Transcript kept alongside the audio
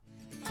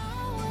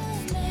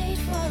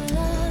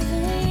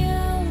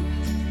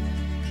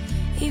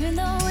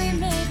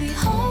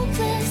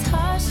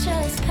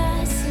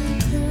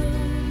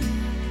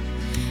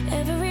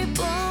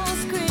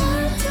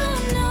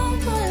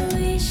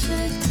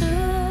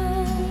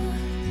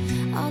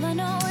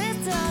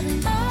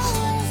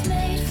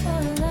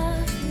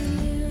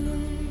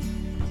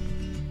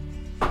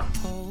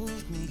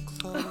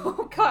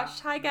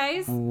Hi,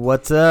 guys.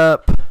 What's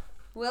up?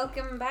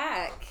 Welcome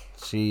back.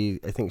 I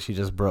think she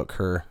just broke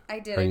her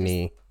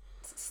knee.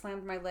 Just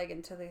slammed my leg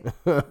into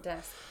the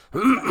desk.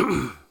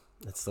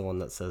 It's the one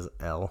that says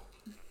L.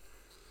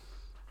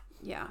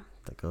 Yeah.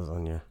 That goes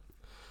on your,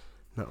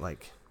 not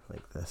like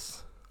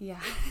this. Yeah.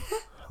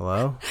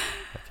 Hello?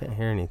 I can't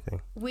hear anything.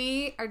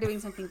 We are doing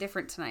something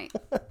different tonight.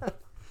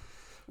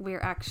 We're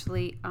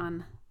actually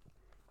on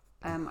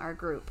our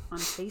group on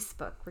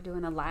Facebook. We're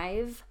doing a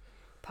live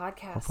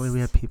podcast. Hopefully we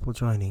have people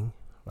joining.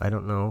 I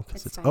don't know.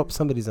 Because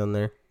somebody's on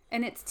there.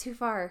 And it's too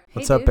far.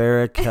 What's up,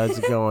 Eric? How's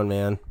it going,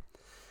 man?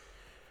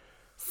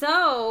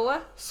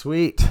 So.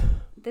 Sweet.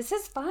 This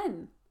is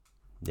fun.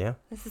 Yeah.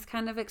 This is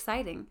kind of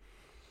exciting.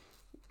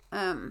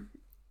 I'm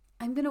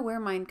going to wear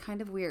mine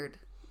kind of weird.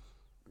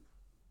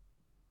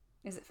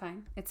 Is it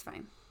fine? It's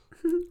fine.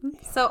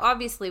 So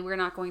obviously we're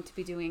not going to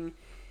be doing,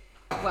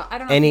 well, I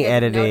don't know any if you guys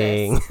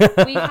editing.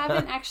 noticed. We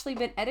haven't actually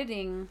been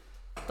editing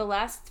the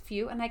last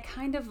few, and I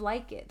kind of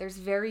like it. There's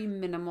very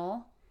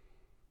minimal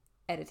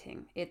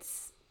editing.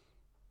 It's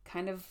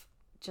kind of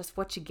just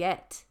what you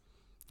get.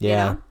 Yeah.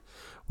 You know?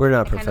 We're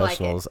not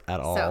professionals at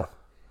all. So,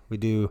 we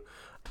do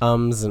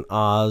and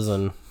ahs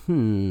and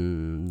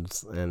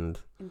hmms and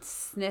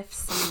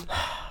sniffs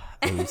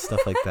and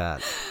stuff like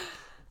that.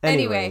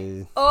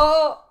 Anyway.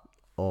 Oh.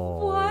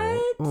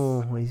 What?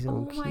 Oh, he's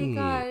so cute. Oh my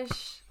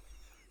gosh.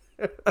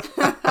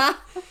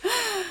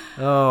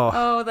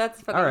 Oh,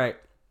 that's funny. All right.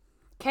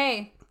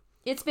 Okay.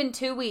 It's been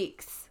 2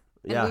 weeks.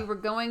 And yeah. We were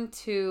going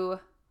to...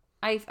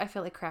 I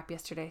feel like crap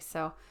yesterday,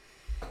 so...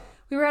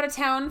 We were out of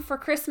town for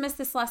Christmas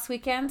this last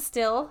weekend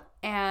still.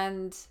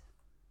 And...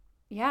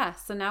 yeah,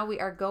 so now we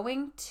are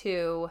going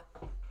to...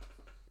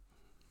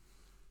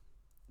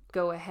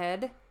 go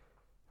ahead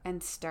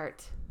and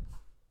start...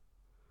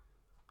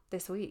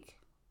 this week.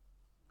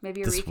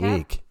 Maybe a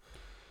recap?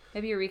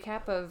 Maybe a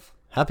recap of...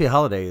 Happy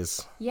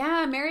holidays.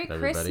 Yeah, Merry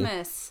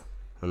Christmas.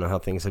 I don't know how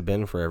things have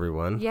been for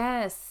everyone.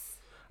 Yes.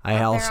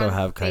 I also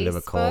have kind of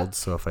a cold,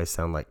 so if I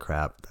sound like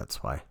crap,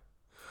 that's why.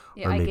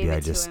 Yeah, or maybe I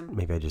just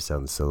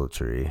sound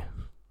sultry.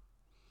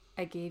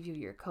 I gave you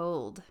your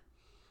cold.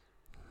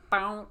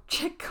 Bow,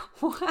 chick,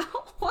 wow.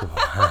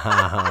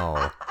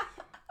 Wow.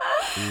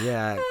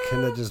 Yeah, it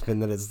couldn't have just been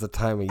that it's the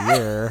time of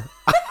year.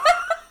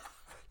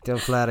 Don't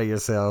flatter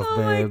yourself, babe.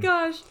 Oh my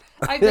gosh.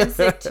 I've been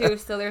sick too,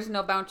 so there's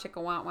no bound chicka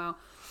wow wow.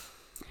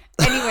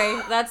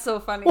 Anyway, that's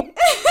so funny.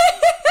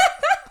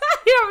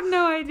 You have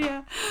no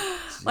idea.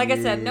 Like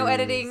I said, no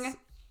editing,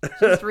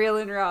 just real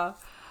and raw.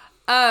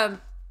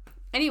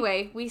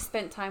 Anyway, we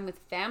spent time with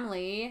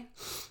family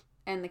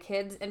and the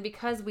kids, and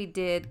because we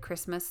did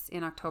Christmas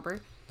in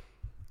October,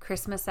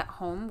 Christmas at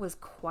home was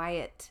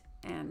quiet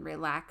and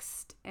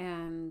relaxed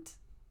and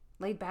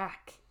laid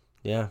back.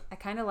 Yeah. I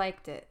kind of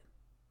liked it.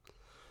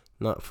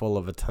 Not full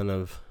of a ton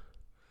of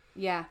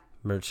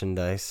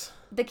merchandise.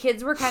 The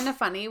kids were kind of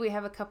funny. We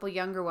have a couple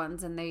younger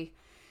ones, and they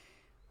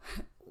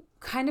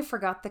kind of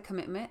forgot the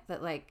commitment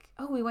that, like,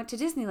 oh, we went to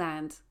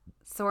Disneyland.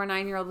 So our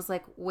 9-year-old was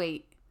like,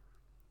 wait,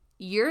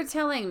 you're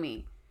telling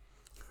me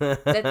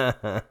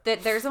that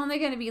there's only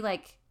going to be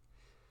like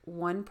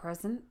one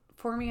present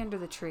for me under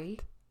the tree?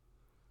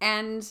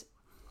 And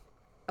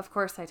of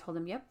course I told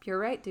him, yep, you're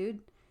right,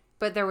 dude.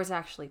 But there was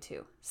actually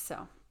 2.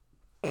 So,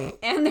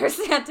 and their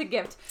Santa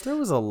gift. There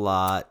was a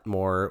lot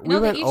more. We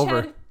went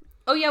over.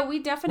 Oh yeah, we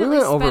definitely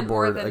spent overboard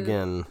more than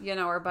again.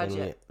 Our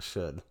budget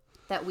should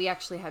that we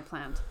actually had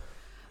planned.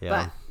 Yeah.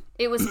 But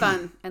it was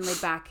fun and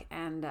laid back,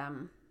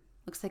 and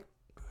looks like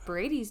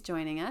Brady's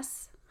joining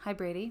us. Hi,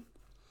 Brady.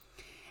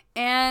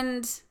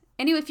 And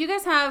anyway, if you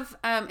guys have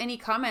any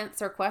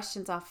comments or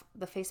questions off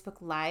the Facebook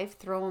Live,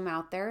 throw them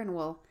out there, and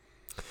we'll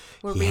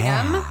read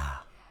them.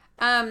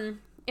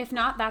 If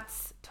not,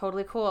 that's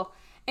totally cool.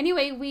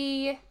 Anyway,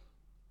 we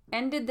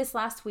ended this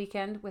last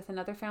weekend with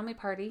another family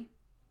party,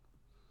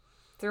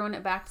 throwing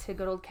it back to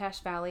good old Cache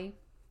Valley,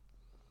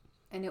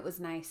 and it was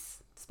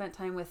nice. Spent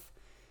time with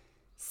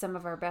some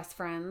of our best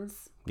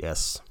friends.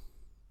 Yes.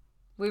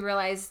 We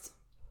realized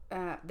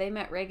they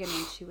met Reagan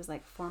when she was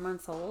like 4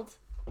 months old,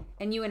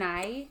 and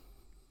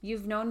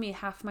you've known me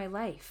half my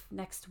life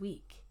next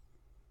week.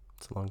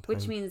 It's a long time.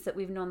 Which means that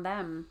we've known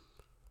them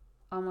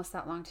almost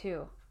that long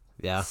too.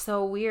 Yeah.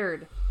 So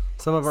weird.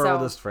 Some of our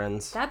oldest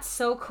friends. That's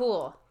so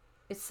cool.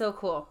 It's so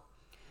cool.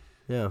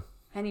 Yeah.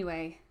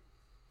 Anyway,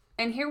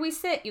 and here we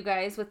sit, you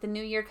guys, with the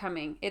new year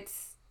coming.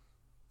 It's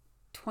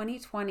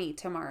 2020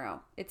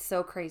 tomorrow. It's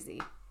so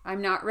crazy.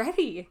 I'm not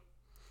ready,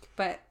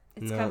 but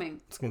it's coming.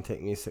 It's going to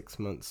take me 6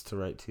 months to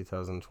write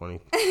 2020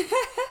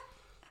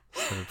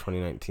 instead of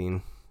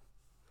 2019.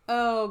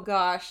 Oh,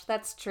 gosh.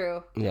 That's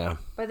true. Yeah.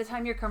 By the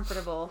time you're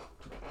comfortable,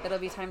 it'll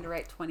be time to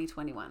write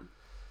 2021.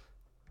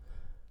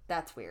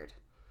 That's weird.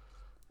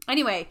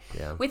 Anyway,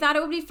 we thought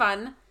it would be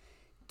fun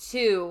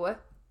to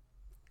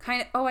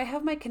kind of... Oh, I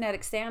have my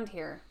kinetic stand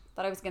here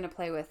that I was going to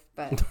play with,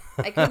 but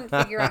I couldn't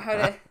figure out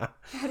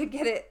how to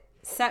get it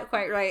set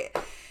quite right.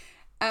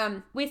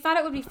 We thought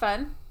it would be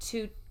fun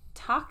to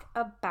talk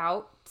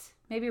about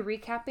maybe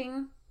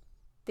recapping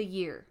the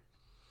year.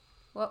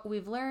 What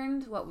we've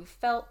learned, what we've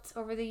felt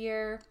over the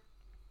year.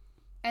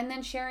 And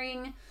then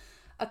sharing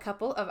a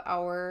couple of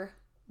our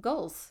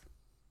goals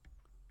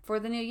for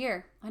the new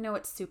year. I know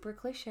it's super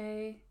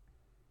cliche.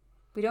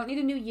 We don't need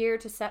a new year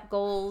to set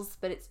goals,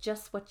 but it's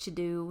just what you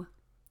do.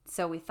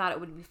 So we thought it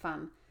would be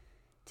fun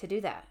to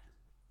do that.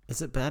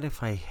 Is it bad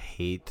if I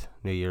hate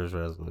New Year's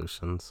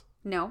resolutions?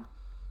 No.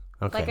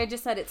 Okay. Like I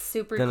just said, it's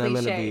super then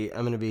cliche.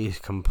 I'm gonna be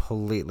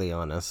completely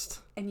honest.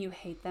 And you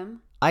hate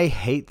them? I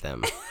hate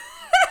them.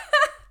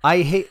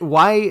 I hate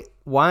why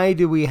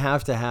do we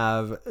have to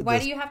have Why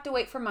do you have to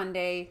wait for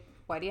Monday?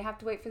 Why do you have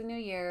to wait for the new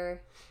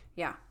year?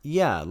 Yeah.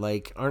 Yeah,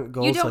 like aren't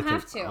goals don't like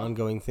have an to.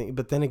 ongoing thing?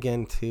 But then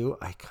again too,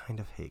 I kind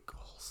of hate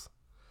goals.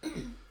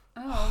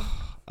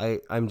 Oh.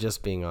 I'm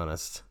just being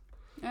honest.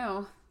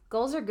 Oh.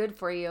 Goals are good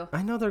for you.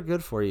 I know they're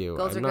good for you.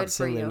 Goals I'm are not good for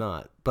saying they're you.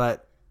 not.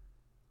 But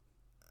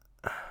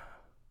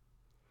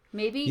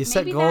Maybe you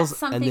set maybe goals that's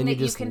something and then that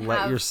you just can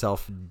let have.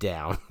 yourself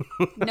down.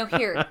 No,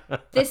 here.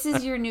 This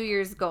is your New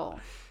Year's goal,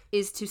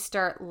 is to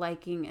start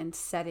liking and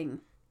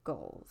setting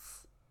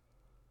goals.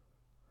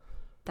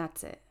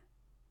 That's it.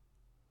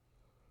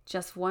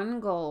 Just one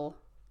goal.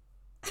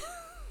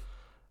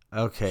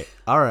 Okay.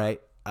 All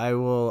right. I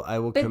will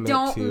But commit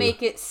don't to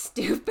make it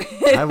stupid.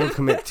 I will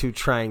commit to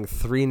trying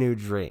 3 new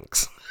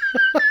drinks.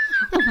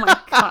 Oh my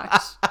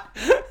gosh.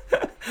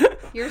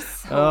 You're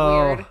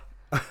so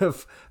weird.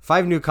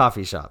 5 new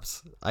coffee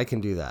shops. I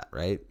can do that,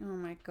 right? Oh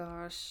my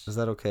gosh. Is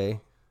that okay?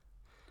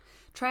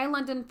 Try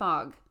London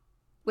Fog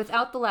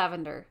without the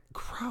lavender.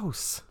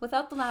 Gross.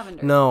 Without the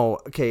lavender. No.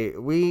 Okay.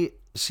 We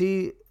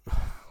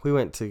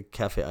went to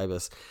Cafe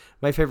Ibis,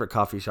 my favorite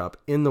coffee shop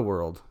in the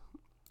world.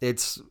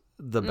 It's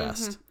the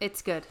best.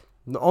 It's good.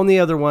 The only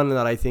other one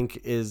that I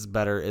think is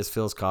better is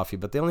Phil's Coffee,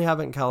 but they only have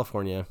it in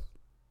California.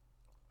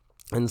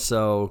 And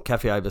so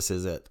Cafe Ibis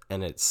is it,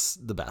 and it's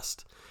the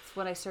best. It's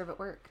what I serve at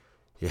work.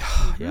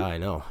 Yeah, yeah, I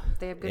know.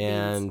 They have good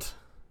beans.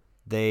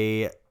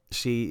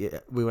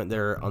 And we went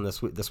there on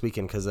this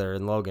weekend because they're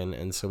in Logan,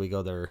 and so we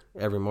go there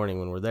every morning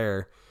when we're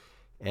there.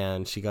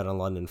 And she got a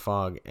London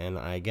Fog, and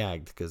I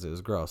gagged because it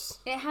was gross.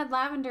 It had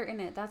lavender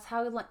in it. That's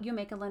how you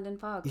make a London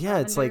Fog. Yeah,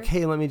 it's like,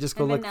 hey, let me just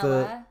go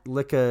and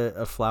lick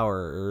a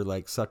flower or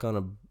like suck on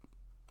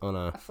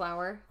a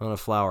flower. on a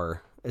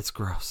flower. It's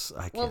gross.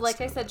 I can't. Well, like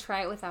I stand said, it.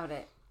 try it without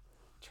it.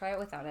 Try it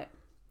without it.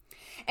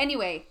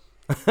 Anyway,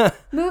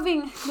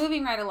 moving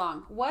right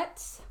along.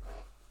 What?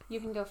 You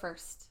can go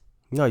first.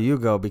 No, you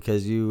go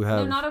because you have.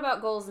 No, not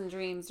about goals and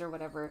dreams or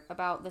whatever.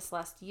 About this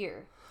last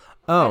year.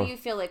 Oh. How do you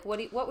feel like?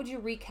 What would you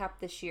recap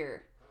this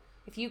year?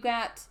 If you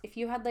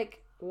had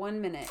like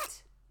 1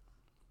 minute.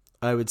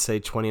 I would say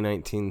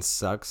 2019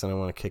 sucks, and I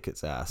want to kick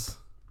its ass.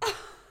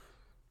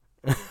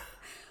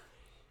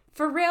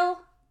 For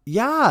real?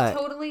 Yeah.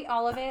 Totally,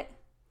 all of it.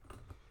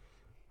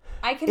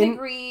 I can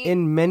agree.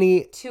 In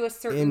many to a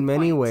certain in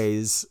many point.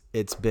 ways,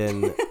 it's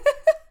been.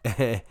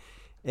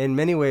 In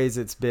many ways,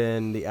 it's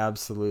been the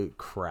absolute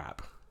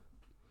crap.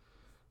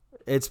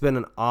 It's been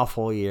an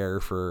awful year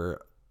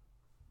for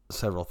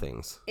several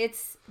things.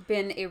 It's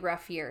been a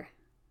rough year.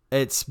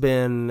 It's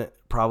been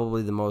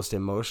probably the most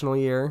emotional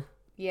year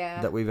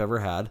that we've ever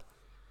had.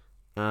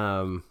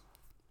 I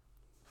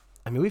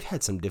mean, we've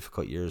had some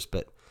difficult years,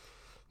 but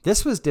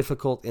this was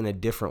difficult in a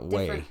different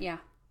way. Yeah.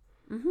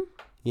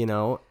 You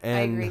know,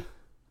 and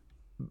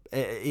I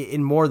agree.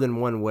 in more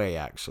than one way,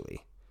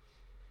 actually.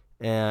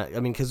 I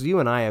mean, because you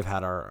and I have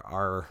had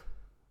our.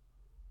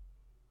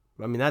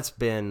 I mean, that's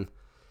been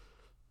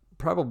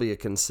probably a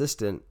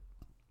consistent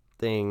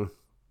thing.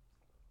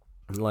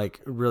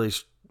 Like really,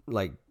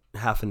 like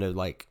having to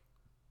like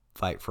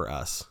fight for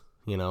us,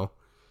 you know.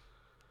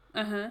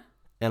 And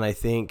I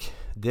think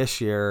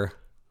this year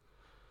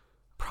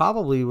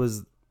probably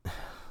was,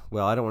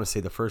 well, I don't want to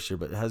say the first year,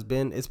 but it's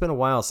been a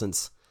while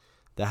since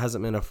that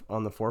hasn't been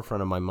on the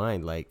forefront of my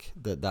mind. Like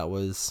that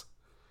was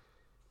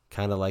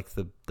kind of like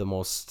the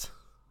most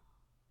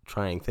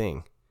trying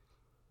thing,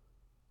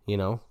 you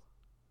know.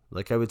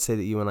 Like I would say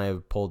that you and I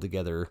have pulled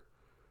together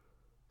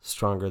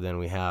stronger than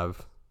we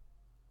have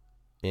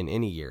in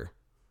any year,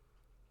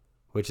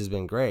 which has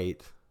been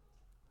great.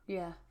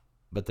 Yeah.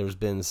 But there's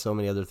been so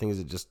many other things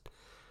that just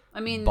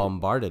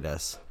bombarded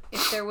us.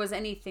 If there was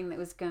anything that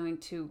was going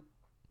to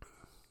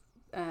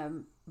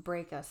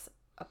break us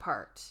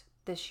apart,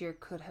 this year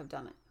could have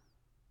done it.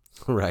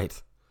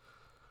 Right.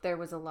 There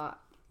was a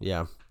lot.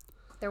 Yeah.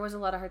 There was a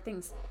lot of hard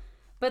things.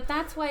 But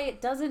that's why it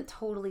doesn't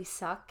totally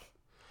suck,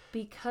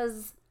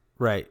 because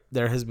Right.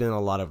 There has been a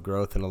lot of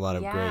growth and a lot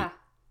of yeah.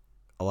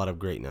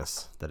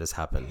 greatness that has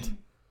happened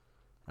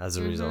as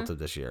a result of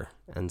this year.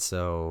 And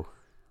so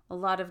A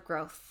lot of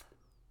growth.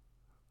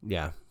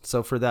 yeah.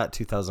 So for that,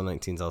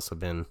 2019's also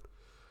been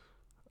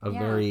a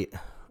very,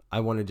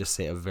 I want to just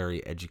say a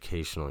very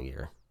educational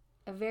year.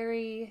 A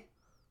very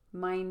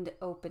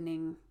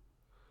mind-opening.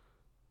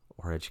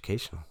 Or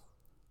educational.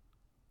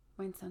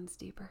 Mine sounds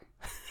deeper.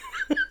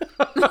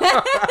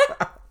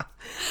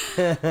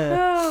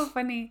 Oh,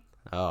 funny.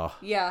 Oh.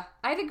 Yeah,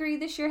 I'd agree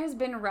this year has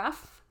been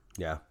rough,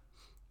 Yeah.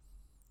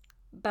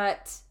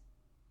 but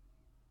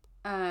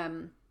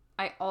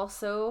I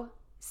also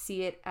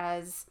see it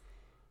as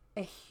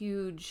a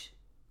huge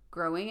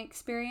growing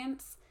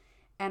experience,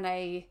 and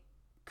I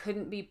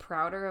couldn't be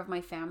prouder of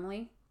my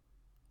family.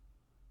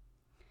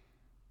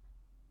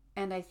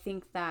 And I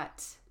think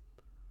that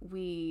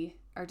we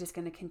are just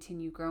going to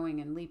continue growing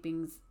in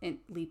leapings and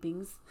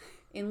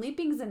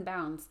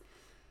bounds.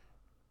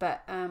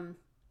 But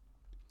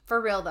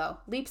for real though,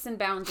 leaps and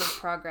bounds of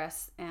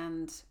progress,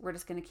 and we're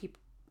just going to keep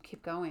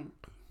going.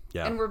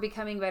 Yeah. And we're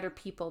becoming better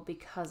people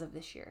because of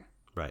this year.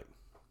 Right.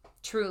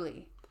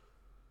 Truly.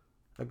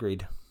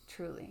 Agreed.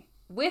 Truly.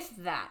 With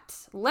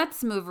that,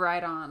 let's move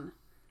right on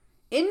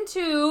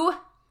into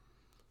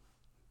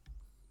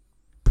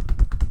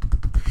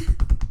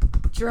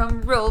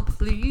drum roll,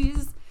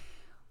 please.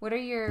 What are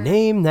your...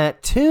 Name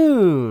that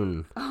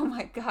tune. Oh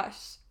my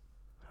gosh.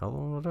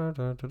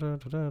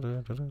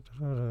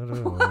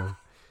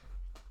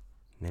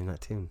 Name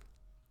that tune.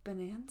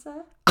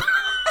 Bonanza?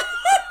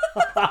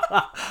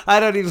 I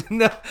don't even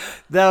know.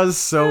 That was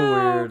so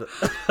weird.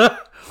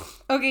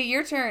 Okay,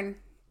 your turn.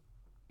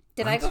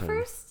 Did My I go turn.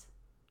 first?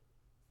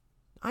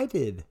 I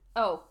did.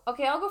 Oh,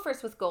 okay, I'll go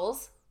first with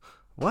goals.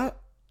 What?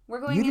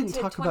 We're going You into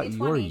didn't talk about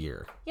 2020. your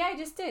year. Yeah, I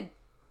just did.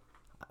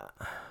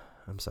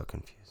 I'm so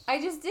confused.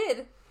 I just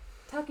did.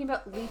 Talking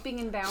about leaping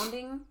and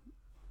bounding.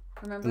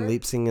 Remember?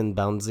 Leapsing and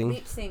bouncing.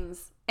 Leap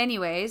sings.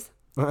 Anyways,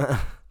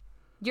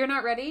 you're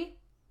not ready?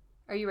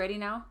 Are you ready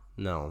now?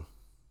 No.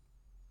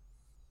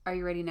 Are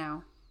you ready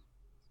now?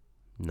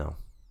 No.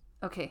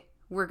 Okay,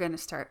 we're going to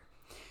start.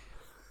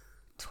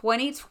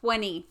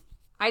 2020.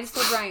 I just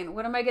told Ryan,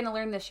 what am I going to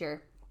learn this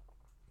year?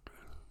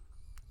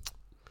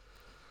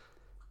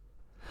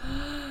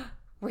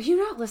 Were you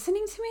not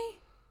listening to me?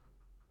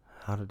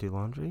 How to do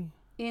laundry?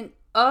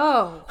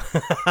 Oh.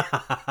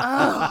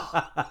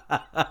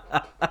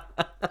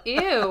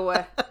 Ew.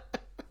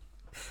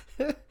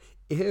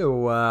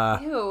 Ew.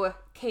 Ew.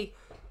 Okay.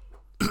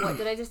 What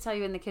did I just tell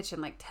you in the kitchen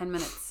like 10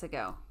 minutes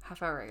ago?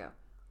 Half hour ago.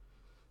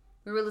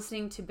 We were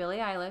listening to Billie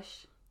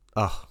Eilish.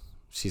 Oh,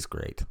 she's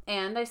great.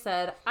 And I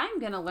said, I'm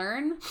going to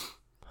learn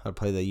How to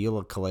play the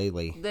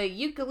ukulele. the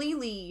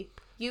ukulele.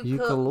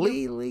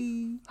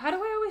 Ukulele. How do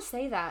I always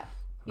say that?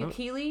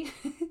 Ukulele?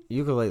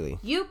 Ukulele.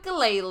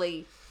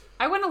 Ukulele.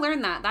 I want to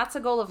learn that. That's a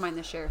goal of mine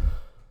this year.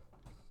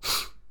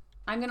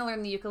 I'm going to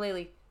learn the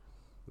ukulele.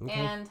 Okay.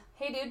 And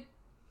hey, dude.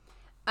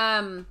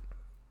 I'm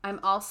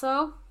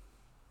also...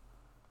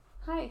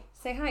 Hi.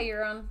 Say hi.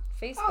 You're on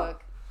Facebook.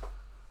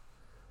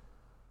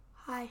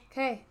 Hi.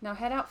 Okay. Now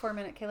head out for a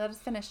minute. Okay, let us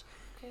finish.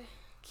 Okay.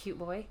 Cute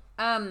boy.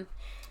 The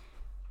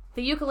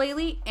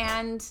ukulele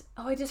and...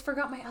 Oh, I just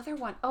forgot my other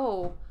one.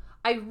 Oh,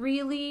 I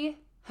really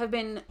have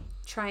been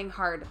trying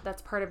hard.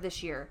 That's part of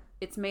this year.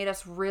 It's made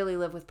us really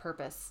live with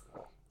purpose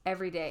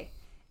every day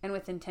and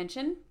with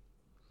intention.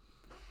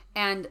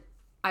 And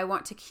I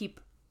want to keep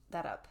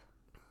that up.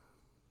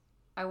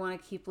 I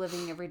want to keep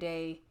living every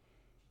day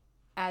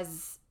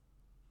as...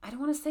 I don't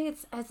want to say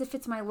it's as if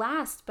it's my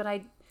last, but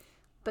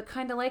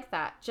kind of like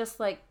that. Just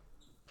like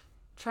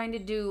trying to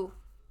do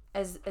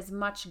as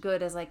much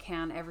good as I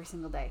can every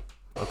single day.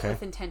 Okay.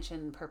 With intention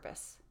and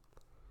purpose.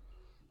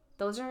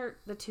 Those are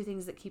the two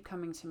things that keep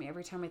coming to me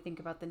every time I think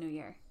about the new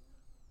year.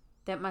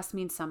 That must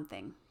mean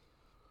something.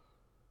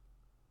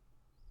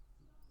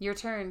 Your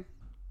turn,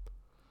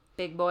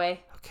 big boy.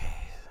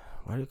 Okay.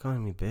 Why are you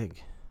calling me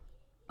big?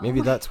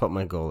 Maybe that's what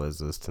my goal is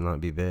to not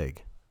be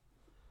big.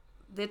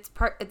 That's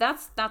my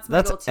That's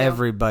goal too.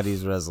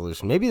 everybody's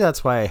resolution. Maybe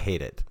that's why I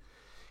hate it.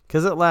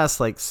 Because it lasts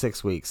like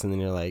 6 weeks and then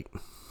you're like,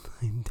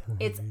 I'm tired.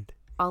 It's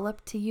all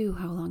up to you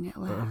how long it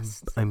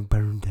lasts. I'm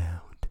burned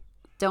out.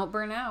 Don't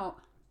burn out.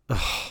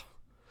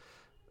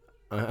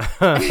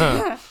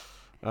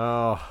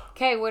 Oh.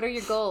 Okay, what are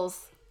your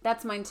goals?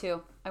 That's mine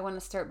too. I want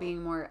to start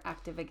being more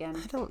active again.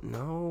 I don't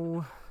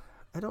know.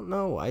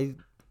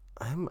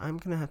 I'm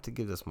gonna have to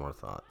give this more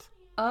thought.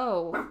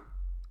 Oh,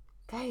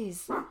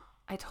 guys,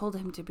 I told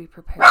him to be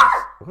prepared.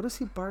 What is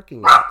he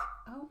barking at?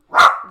 Oh,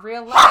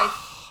 real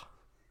life.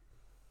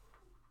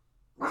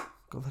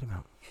 Go let him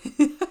out.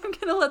 I'm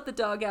gonna let the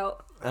dog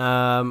out.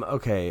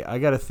 Okay, I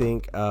gotta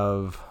think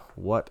of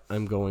what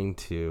I'm going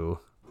to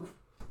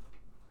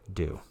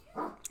do.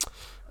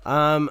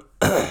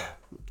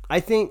 I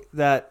think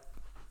that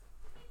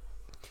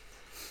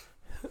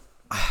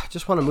I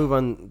just want to move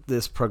on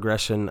this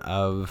progression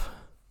of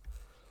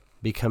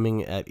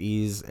becoming at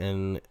ease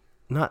and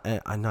not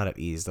at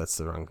ease. That's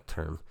the wrong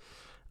term.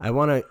 I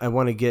want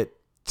to get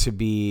to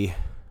be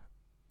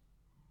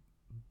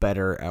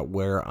better at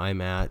where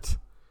I'm at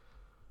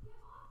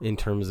in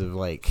terms of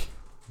like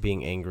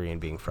being angry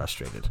and being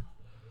frustrated.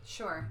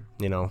 Sure.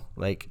 You know,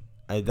 like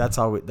that's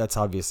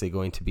obviously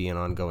going to be an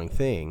ongoing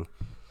thing.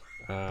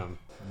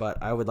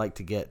 But I would like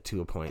to get to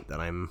a point that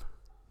I'm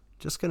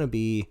just going to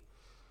be,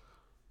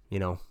 you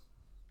know,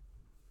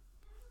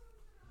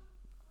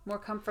 more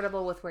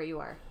comfortable with where you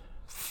are.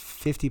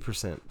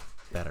 50%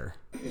 better.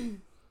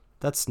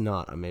 That's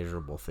not a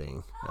measurable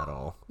thing at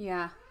all.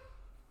 Yeah.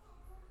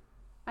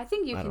 I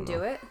think you can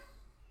do it.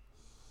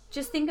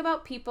 Just think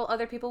about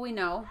other people we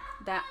know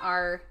that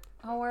are,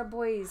 our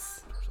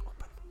boys.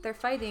 They're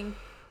fighting.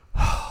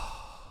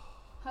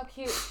 How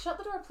cute. Shut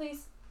the door,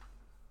 please.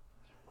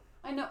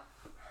 I know.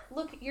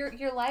 Look,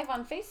 you're live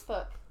on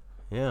Facebook.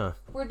 Yeah.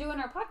 We're doing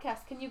our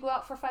podcast. Can you go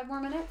out for 5 more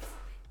minutes?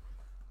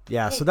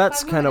 Yeah, Hey, so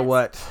that's 5 kind of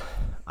minutes. what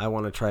I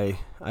want to try.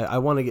 I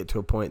want to get to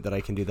a point that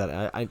I can do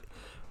that.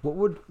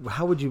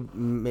 How would you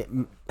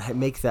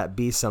make that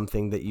be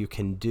something that you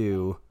can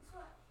do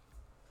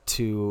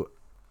to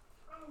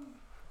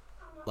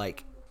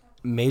like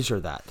measure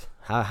that?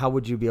 How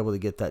would you be able to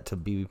get that to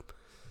be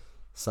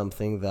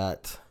something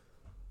that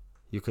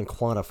you can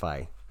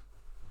quantify?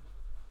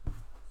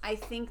 I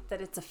think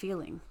that it's a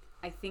feeling.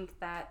 I think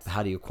that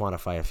How do you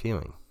quantify a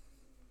feeling?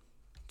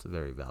 It's a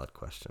very valid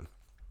question.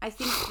 I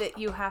think that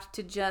you have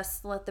to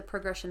just let the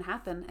progression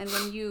happen. And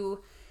when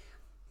you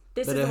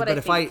this But is if, what but I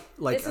if think.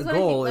 I like This is a what I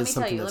think. goal Let is me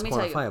tell something you, that's let me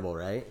tell you. quantifiable,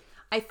 right?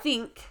 I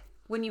think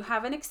when you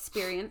have an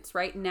experience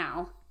right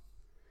now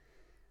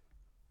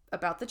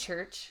about the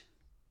church,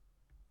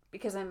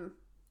 because I'm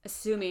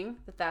assuming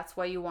that that's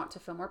why you want to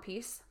feel more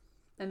peace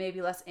and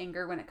maybe less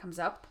anger when it comes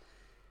up,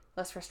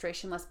 less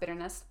frustration, less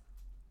bitterness.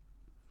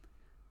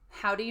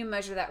 How do you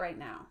measure that right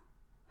now?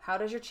 How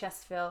does your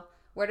chest feel?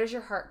 Where does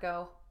your heart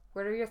go?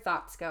 Where do your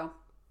thoughts go?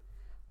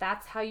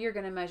 That's how you're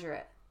going to measure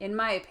it, in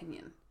my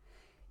opinion.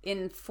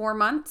 In 4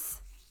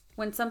 months,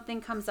 when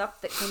something comes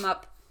up that came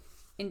up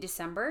in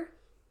December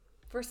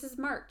versus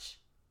March,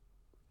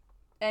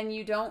 and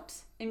you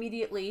don't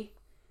immediately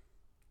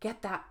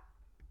get that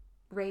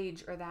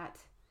rage or that,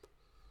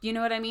 you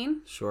know what I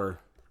mean? Sure.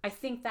 I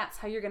think that's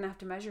how you're going to have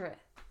to measure it.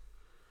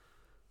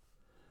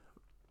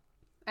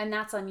 And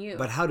that's on you.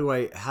 But how do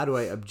I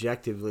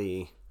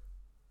objectively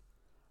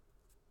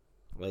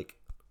like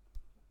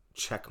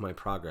check my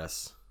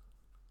progress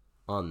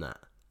on that?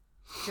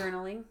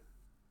 Journaling.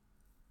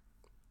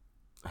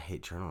 I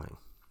hate journaling.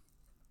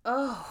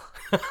 Oh.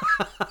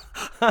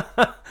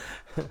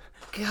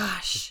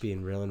 Gosh. Just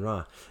being real and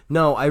raw.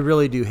 No, I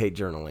really do hate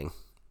journaling.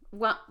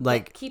 Well,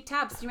 Like- keep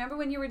tabs. Do you remember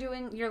when you were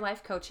doing your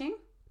life coaching?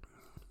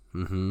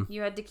 Mm-hmm.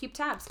 You had to keep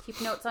tabs,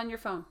 keep notes on your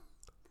phone.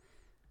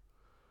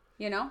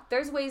 You know,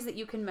 there's ways that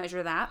you can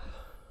measure that,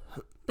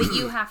 but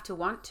you have to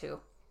want to.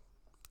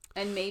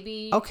 And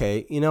maybe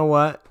Okay, you know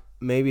what?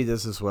 Maybe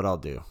this is what I'll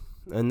do.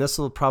 And this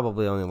will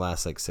probably only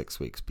last like 6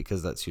 weeks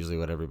because that's usually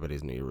what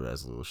everybody's New Year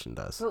resolution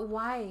does. But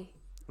why?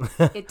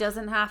 It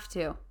doesn't have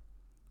to.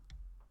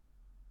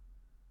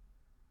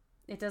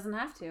 It doesn't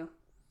have to.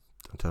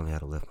 Don't tell me how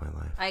to live my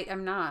life.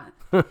 I'm not.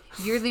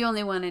 You're the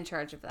only one in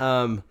charge of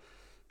that.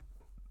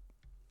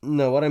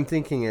 No, what I'm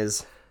thinking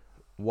is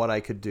what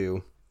I could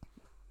do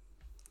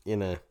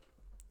in a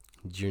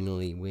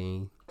journaly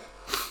way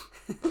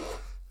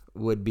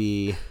would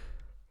be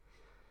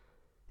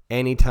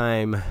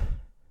anytime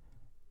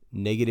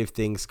negative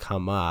things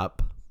come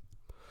up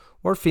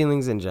or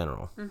feelings in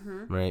general,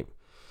 right,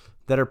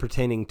 that are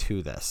pertaining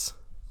to this.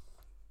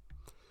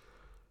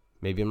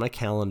 Maybe in my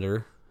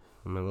calendar,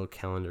 in my little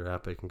calendar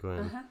app, I can go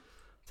in to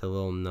the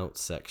little notes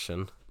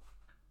section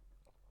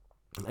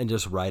and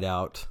just write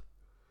out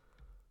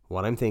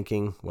what I'm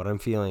thinking, what I'm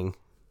feeling,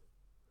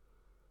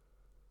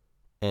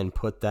 and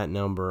put that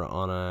number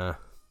on a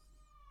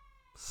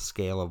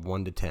scale of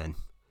 1 to 10.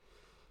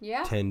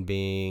 Yeah. 10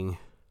 being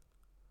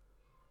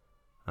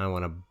I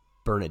want to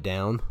burn it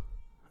down,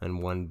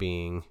 and 1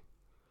 being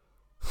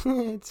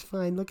it's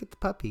fine, look at the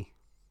puppy.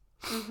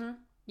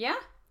 Yeah.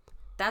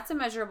 That's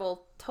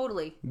immeasurable,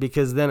 totally.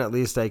 Because then at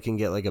least I can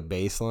get like a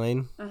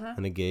baseline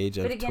and a gauge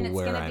But of again, to it's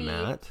where gonna I'm be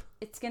at.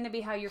 it's going to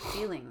be how you're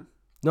feeling.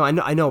 No, I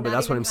know, but Not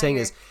that's what even I'm how saying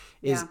you're-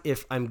 is yeah.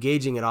 if I'm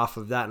gauging it off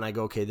of that and I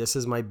go, okay, this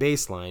is my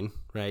baseline,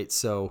 right?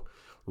 So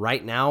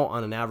right now,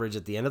 on an average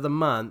at the end of the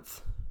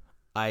month,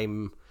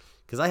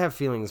 because I have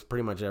feelings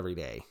pretty much every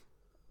day,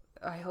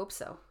 I hope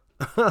so.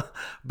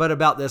 but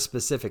about this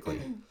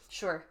specifically.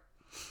 Sure.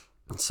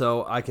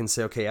 So I can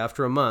say, okay,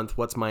 after a month,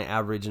 what's my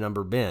average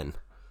number been?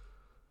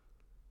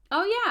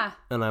 Oh, yeah.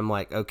 And I'm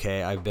like,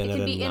 okay, I've been It at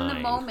can a be 9. in the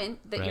moment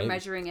that you're right?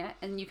 measuring it,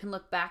 and you can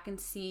look back and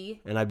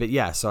see.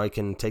 And so I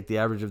can take the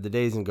average of the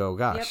days and go,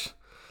 gosh,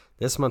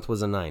 this month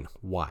was a 9.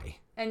 Why?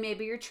 And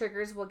maybe your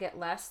triggers will get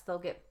less.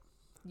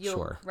 You'll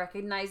Sure.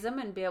 recognize them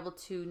and be able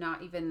to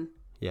not even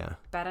Yeah.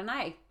 bat an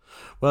eye.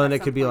 Well, and At it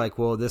some could be point. like,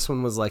 well, this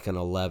one was like an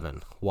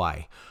 11.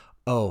 Why?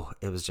 Oh,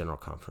 it was General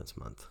Conference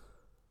month.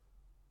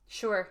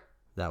 Sure.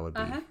 That would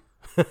be.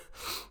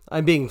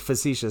 I'm being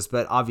facetious,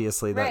 but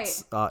obviously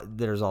that's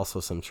there's also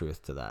some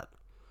truth to that.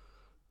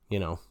 You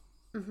know.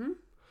 Mm-hmm.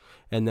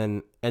 And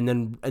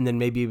then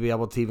maybe be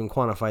able to even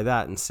quantify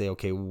that and say,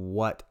 okay,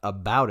 what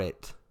about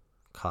it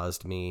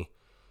caused me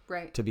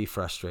to be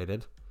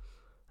frustrated?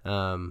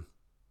 And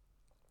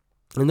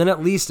then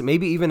at least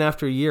maybe even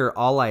after a year,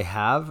 all I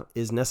have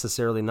is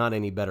necessarily not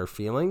any better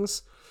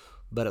feelings,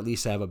 but at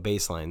least I have a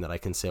baseline that I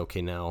can say,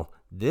 okay, now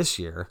this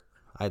year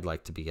I'd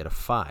like to be at a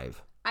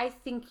 5. I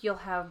think you'll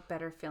have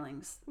better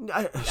feelings.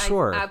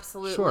 Sure.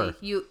 Absolutely.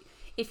 Sure.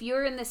 If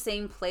you're in the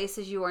same place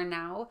as you are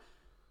now,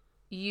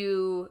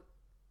 you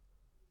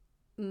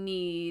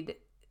need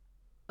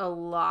a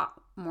lot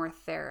more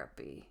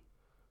therapy.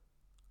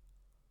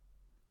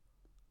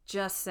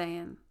 Just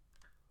saying.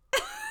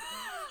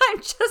 I'm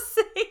just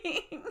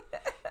saying.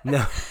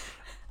 No.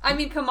 I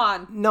mean, come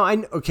on. No,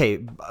 okay,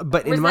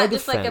 but Or is in my that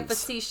just defense, like a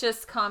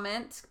facetious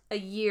comment? A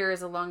year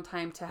is a long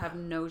time to have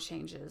no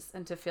changes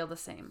and to feel the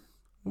same.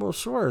 well,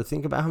 sure.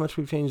 Think about how much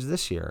we've changed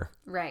this year.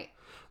 Right.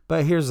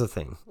 But here's the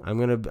thing: I'm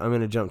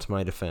gonna jump to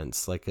my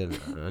defense like a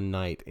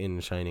knight in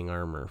shining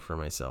armor for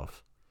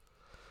myself.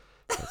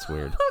 That's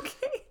weird.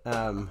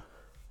 Okay.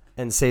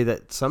 And say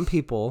that some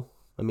people,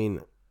 I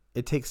mean,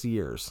 it takes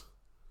years.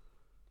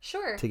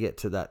 Sure. To get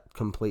to that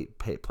complete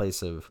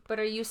place of. But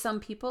are you some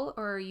people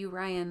or are you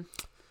Ryan?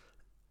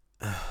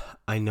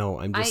 I know.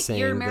 I'm just saying.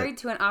 You're married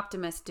to an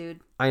optimist,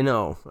 dude. I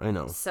know.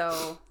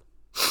 So.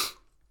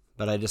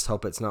 But I just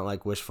hope it's not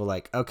like wishful,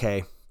 like,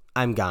 okay,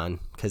 I'm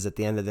gone. Because at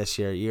the end of this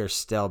year, you're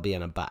still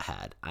being a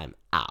butthead. I'm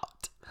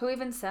out. Who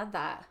even said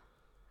that?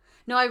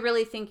 No, I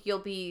really think you'll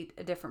be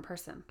a different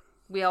person.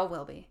 We all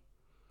will be.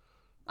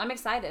 I'm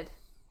excited.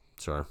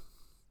 Sure.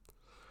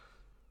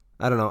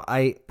 I don't know.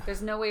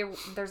 There's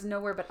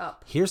nowhere but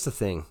up. Here's the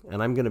thing,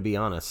 and I'm going to be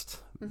honest,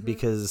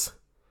 because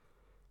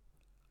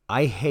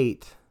I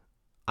hate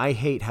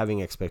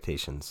having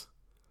expectations.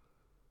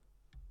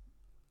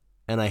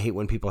 And I hate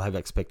when people have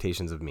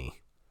expectations of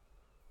me.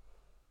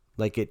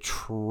 Like, it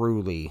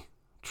truly,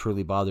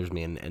 truly bothers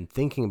me. And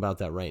thinking about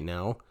that right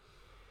now,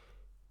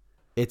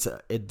 it's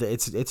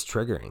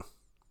triggering.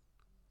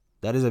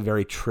 That is a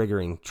very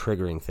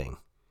triggering thing.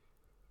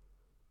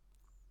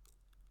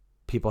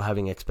 People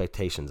having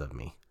expectations of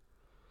me.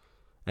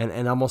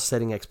 And almost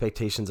setting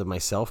expectations of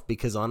myself,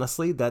 because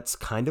honestly, that's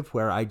kind of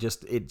where it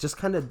just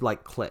kind of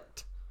like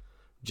clicked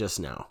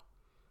just now.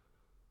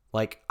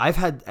 Like, I've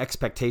had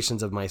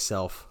expectations of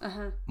myself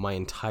my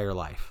entire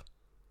life.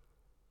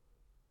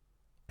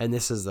 And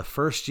this is the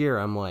first year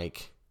I'm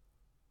like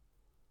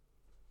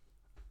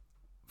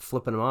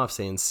flipping them off,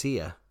 saying, see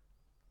ya.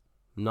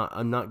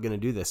 I'm not going to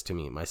do this to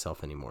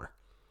myself anymore.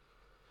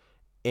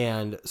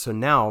 And so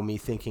now me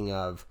thinking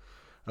of,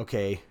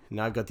 okay,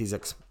 now I've got these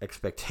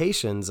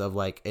expectations of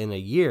like in a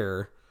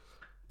year,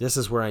 this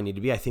is where I need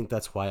to be. I think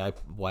that's why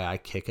I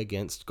kick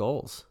against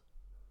goals.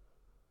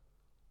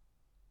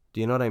 Do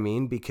you know what I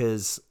mean?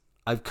 Because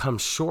I've come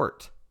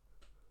short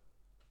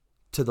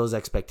to those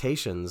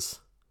expectations.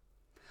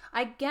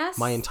 I guess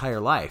my entire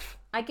life.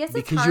 I guess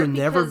it's because hard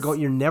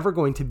you're never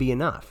going to be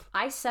enough.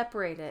 I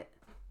separate it.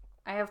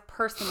 I have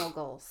personal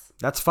goals.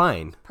 That's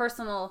fine.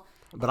 Personal.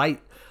 But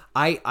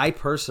I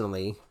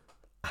personally,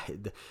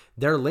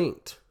 they're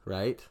linked,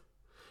 right?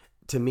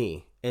 To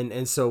me.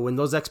 And so when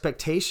those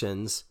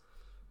expectations,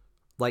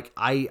 like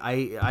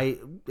I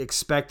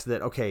expect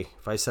that, okay,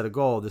 if I set a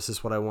goal, this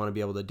is what I want to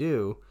be able to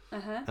do.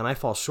 And I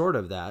fall short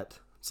of that.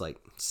 It's like,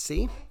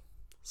 see,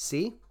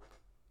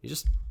 you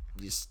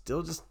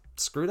still just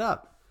screwed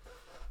up.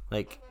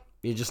 Like,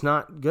 you're just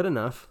not good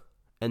enough.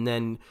 And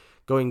then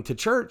going to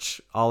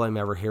church, all I'm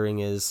ever hearing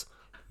is,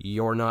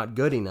 you're not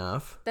good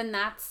enough. Then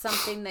that's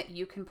something that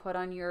you can put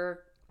on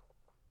your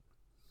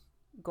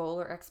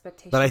goal or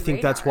expectation. But I think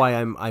radar. that's why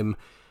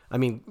I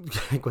mean,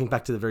 going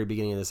back to the very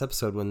beginning of this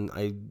episode when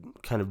I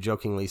kind of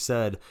jokingly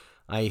said,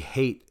 I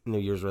hate New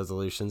Year's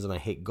resolutions and I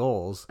hate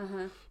goals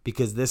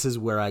because this is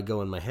where I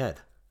go in my head.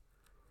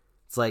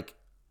 It's like,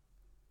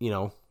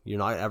 you're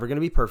not ever going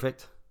to be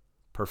perfect.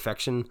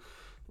 Perfection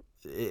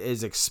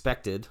is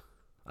expected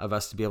of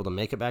us to be able to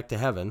make it back to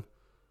heaven,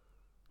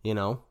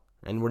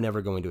 and we're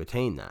never going to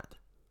attain that.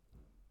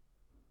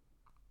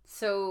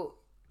 So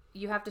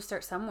you have to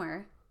start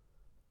somewhere.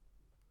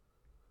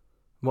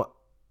 Well,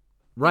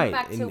 right.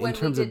 Back to in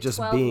terms of just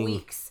 12 being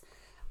weeks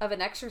of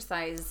an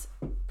exercise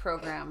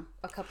program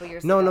a couple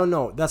years ago.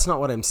 No. That's not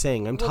what I'm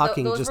saying. I'm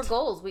talking those just... were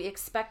goals. We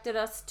expected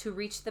us to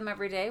reach them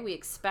every day. We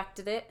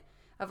expected it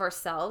of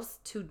ourselves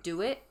to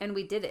do it, and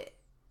we did it.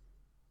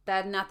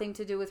 That had nothing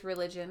to do with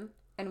religion,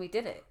 and we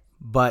did it.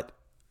 But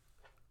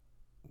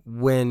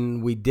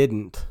when we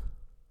didn't,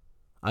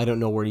 I don't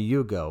know where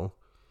you go.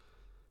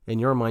 In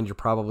your mind, you're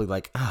probably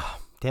like,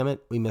 damn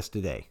it, we missed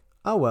a day.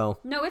 Oh,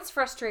 well. No, it's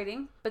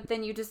frustrating, but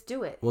then you just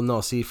do it. Well,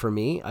 no, see, for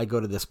me, I go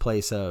to this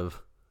place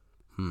of,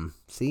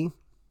 see,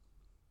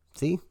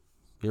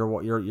 you're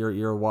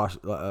a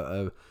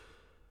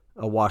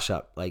wash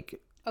up. Like,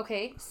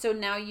 okay, so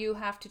now you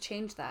have to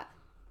change that.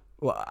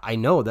 Well, I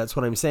know that's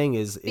what I'm saying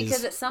is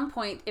because at some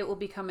point it will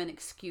become an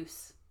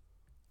excuse.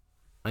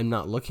 I'm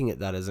not looking at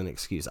that as an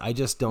excuse. I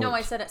just don't. No,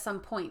 I said at some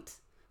point.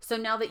 So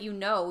now that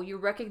you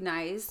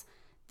recognize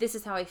this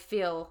is how I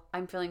feel.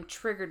 I'm feeling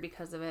triggered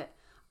because of it.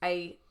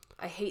 I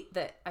hate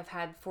that I've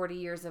had 40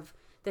 years of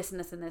this and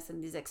this and this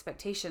and these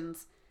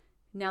expectations.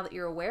 Now that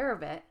you're aware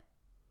of it,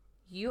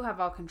 you have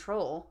all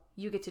control.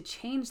 You get to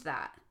change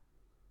that.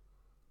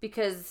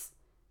 Because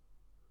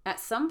at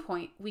some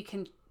point we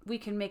can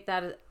make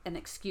that an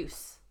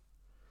excuse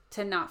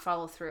to not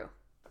follow through.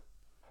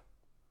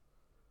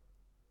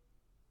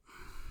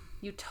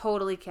 You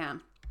totally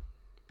can.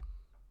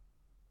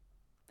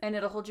 And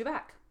it'll hold you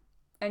back.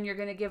 And you're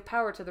going to give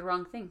power to the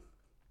wrong thing.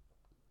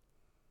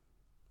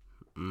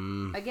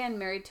 Again,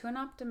 married to an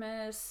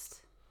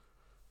optimist.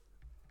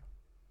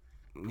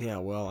 Yeah,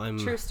 well, I'm...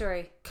 True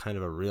story. Kind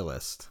of a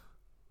realist.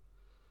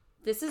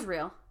 This is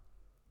real.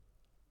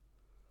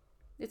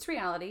 It's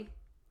reality.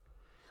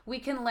 We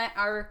can let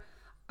our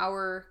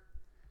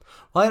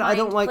Well, I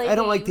don't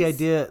like the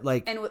idea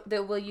like, and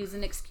that we'll use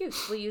an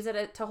excuse. We'll use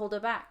it to hold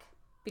it back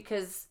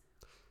because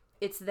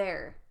it's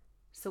there,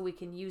 so we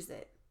can use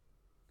it.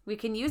 We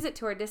can use it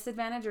to our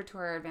disadvantage or to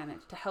our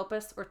advantage, to help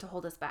us or to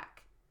hold us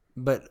back.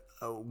 But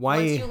why?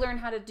 Once you learn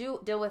how to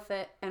deal with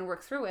it and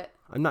work through it.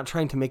 I'm not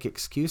trying to make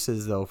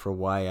excuses though for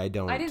why I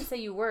don't. I didn't say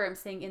you were. I'm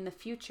saying in the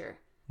future.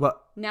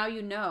 Well, now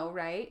you know,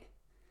 right?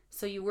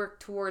 So you work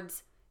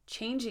towards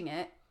changing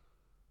it.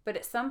 But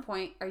at some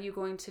point, are you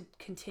going to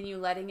continue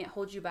letting it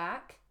hold you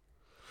back?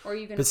 Or are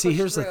you going to But see,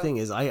 here's through? The thing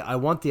is, I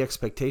want the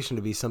expectation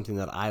to be something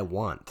that I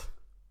want.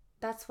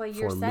 That's why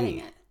you're setting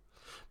it.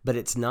 But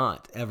it's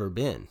not ever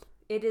been.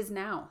 It is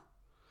now.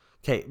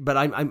 Okay, but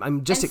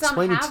I'm just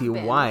explaining to you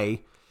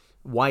why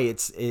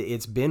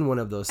it's been one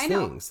of those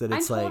things that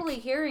it's I'm totally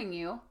hearing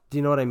you. Do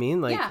you know what I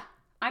mean? Like, yeah,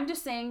 I'm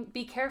just saying,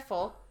 be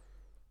careful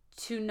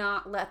to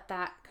not let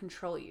that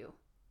control you.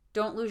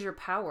 Don't lose your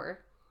power.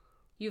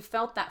 You've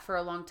felt that for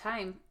a long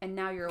time, and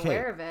now you're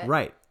aware of it.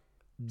 Right.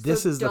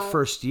 This is the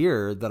first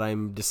year that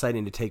I'm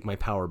deciding to take my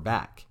power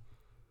back.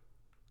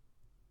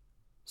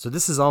 So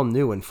this is all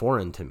new and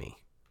foreign to me.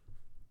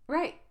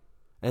 Right.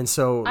 And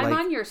so I'm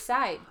on your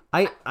side.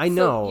 I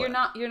know.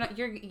 So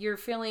you're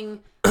feeling,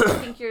 I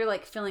think you're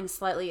like feeling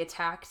slightly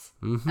attacked,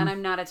 and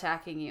I'm not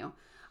attacking you.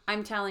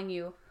 I'm telling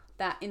you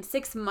that in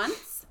 6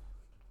 months,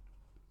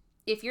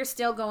 if you're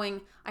still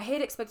going, I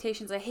hate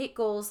expectations, I hate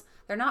goals,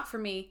 they're not for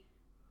me,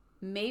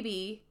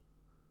 maybe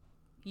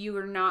you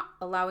are not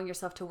allowing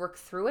yourself to work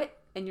through it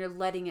and you're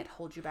letting it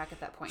hold you back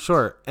at that point.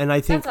 Sure. And I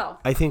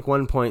think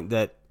one point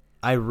that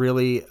I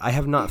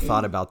have not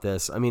thought about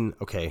this. I mean,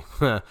 okay.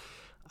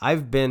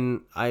 I've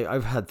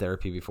had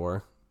therapy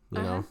before,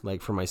 you know,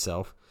 like for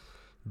myself,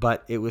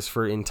 but it was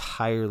for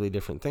entirely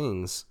different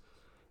things.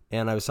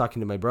 And I was talking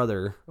to my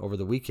brother over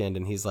the weekend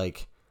and he's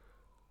like,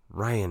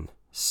 Ryan,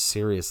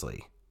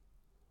 seriously,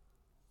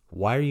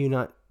 why are you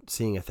not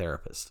seeing a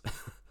therapist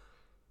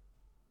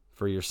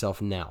for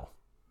yourself now?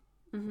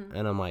 Mm-hmm.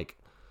 And I'm like,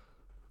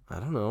 I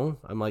don't know.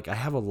 I'm like, I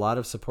have a lot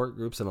of support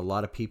groups and a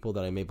lot of people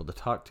that I'm able to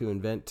talk to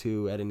and vent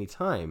to at any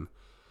time.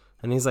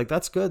 And he's like,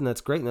 that's good and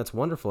that's great and that's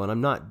wonderful. And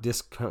I'm not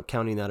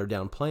discounting that or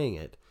downplaying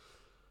it.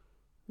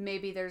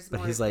 Maybe there's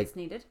more that's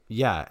needed.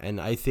 Yeah.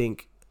 And I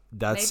think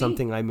that's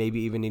something I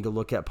maybe even need to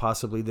look at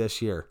possibly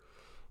this year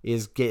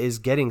is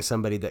getting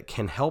somebody that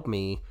can help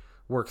me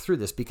work through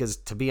this. Because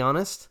to be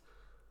honest,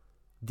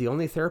 the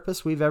only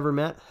therapists we've ever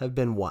met have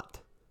been what?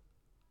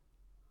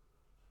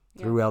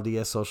 Yeah. Through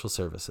LDS Social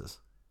Services.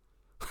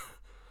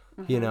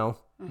 You know,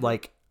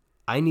 like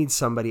I need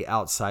somebody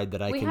outside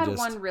that I can just. We had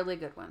one really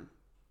good one.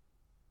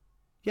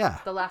 Yeah.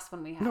 The last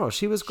one we had. No,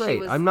 she was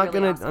great. I'm not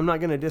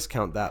gonna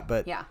discount that,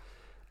 but yeah,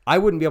 I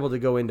wouldn't be able to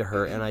go into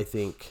her and I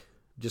think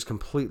just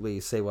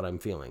completely say what I'm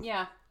feeling.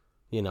 Yeah.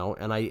 You know,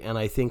 and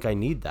I think I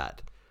need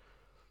that.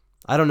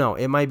 I don't know.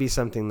 It might be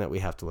something that we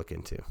have to look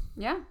into.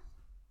 Yeah.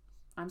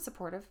 I'm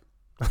supportive.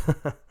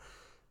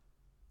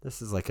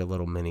 This is like a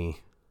little mini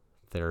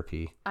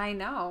therapy. I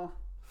know.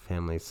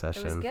 Family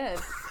session. It was good.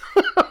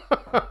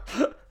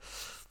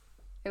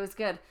 It was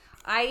good.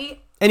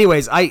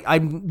 Anyways,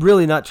 I'm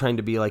really not trying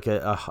to be like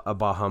a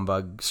bah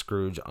humbug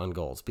Scrooge on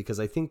goals because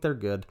I think they're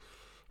good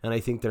and I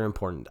think they're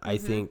important. Mm-hmm. I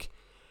think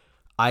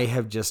I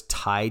have just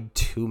tied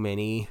too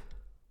many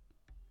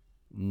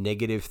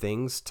negative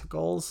things to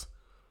goals.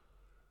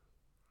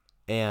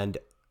 And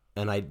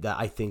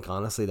I think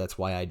honestly that's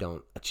why I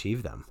don't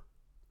achieve them.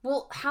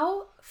 Well,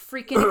 how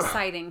freaking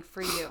exciting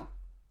for you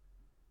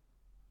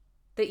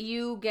that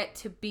you get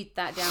to beat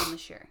that down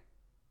this year.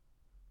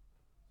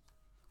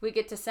 We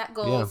get to set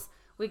goals. Yeah.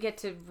 We get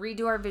to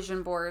redo our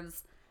vision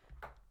boards.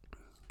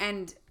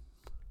 And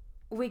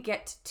we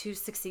get to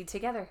succeed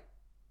together.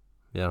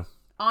 Yeah.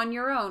 On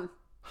your own.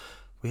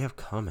 We have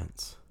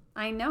comments.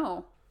 I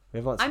know. We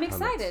have lots of comments.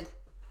 I'm excited.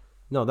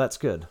 No, that's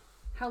good.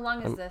 How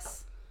long is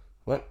this?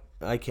 What?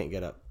 I can't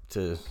get up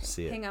to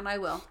see it. Hang on, I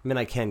will. I mean,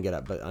 I can get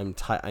up, but I'm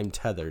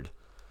tethered.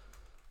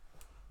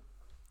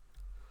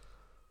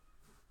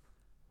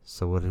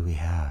 So what do we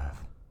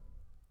have?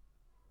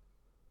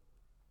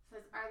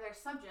 Are there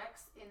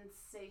subjects in,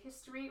 say,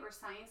 history or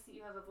science that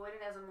you have avoided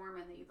as a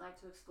Mormon that you'd like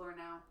to explore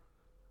now?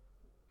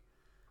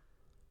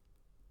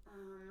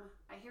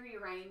 I hear you,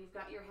 Ryan. You've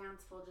got your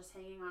hands full just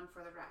hanging on for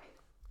the ride.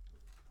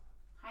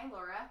 Hi,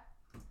 Laura.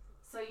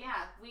 So,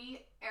 yeah,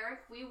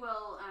 Eric, we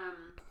will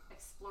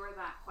explore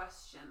that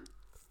question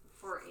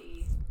for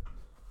a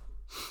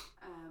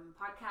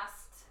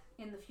podcast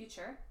in the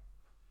future.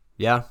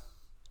 Yeah.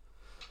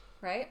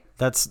 Right?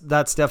 That's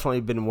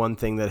definitely been one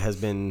thing that has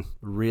been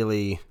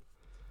really...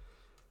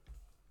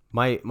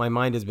 My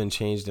mind has been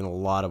changed in a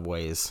lot of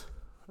ways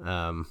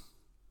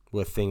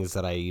with things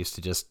that I used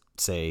to just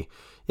say,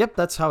 yep,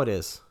 that's how it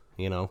is,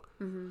 you know?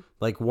 Mm-hmm.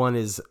 Like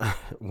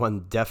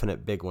one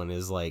definite big one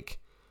is like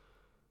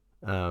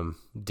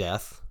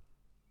death,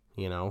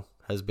 you know,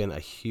 has been a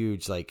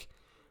huge, like,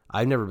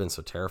 I've never been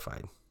so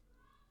terrified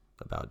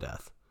about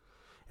death.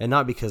 And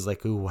not because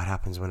like, ooh, what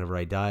happens whenever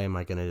I die? Am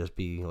I going to just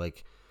be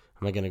like,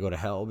 am I going to go to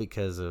hell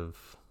because of...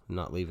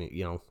 not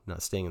leaving,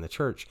 not staying in the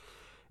church.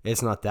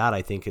 It's not that.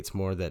 I think it's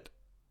more that,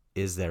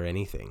 is there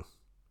anything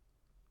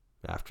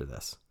after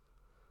this?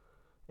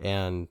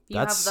 And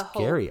that's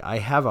scary. I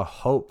have a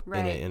hope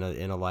in it,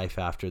 in a life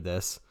after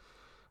this.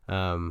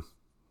 And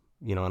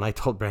I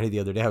told Brandy the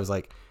other day, I was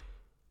like,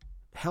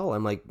 hell,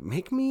 I'm like,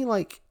 make me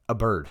like a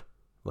bird,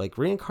 like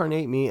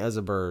reincarnate me as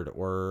a bird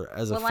or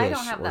as a fish or something. Well,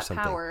 I don't have that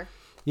power.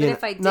 But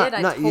if I did,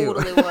 I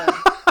totally would.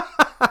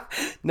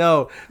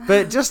 No,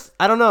 but just,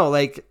 I don't know,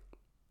 like,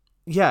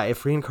 yeah,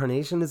 if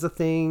reincarnation is a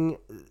thing,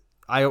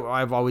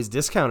 I've always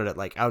discounted it.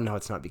 Like, oh no,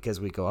 it's not, because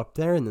we go up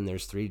there and then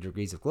there's 3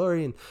 degrees of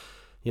glory. And,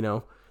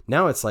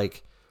 now it's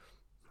like,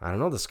 I don't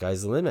know, the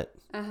sky's the limit.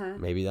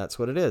 Maybe that's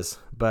what it is.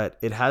 But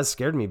it has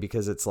scared me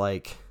because it's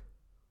like,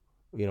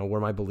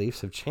 where my beliefs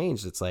have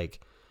changed. It's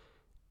like,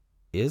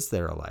 is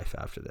there a life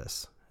after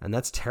this? And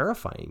that's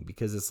terrifying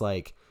because it's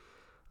like,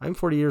 I'm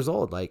 40 years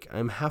old. Like,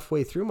 I'm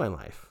halfway through my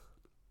life.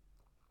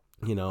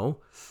 I'm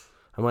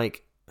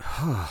like,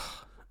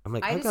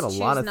 I've got a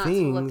lot of things. I just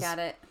choose not to look at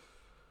it.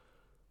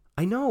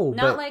 I know.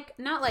 Not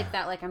like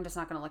that. Like, I'm just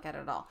not going to look at it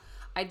at all.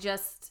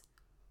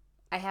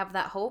 I have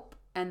that hope,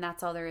 and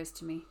that's all there is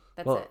to me.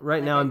 That's it.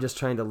 Right now, I'm just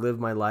trying to live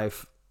my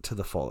life to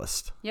the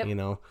fullest. Yep.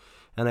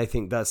 And I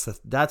think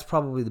that's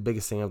probably the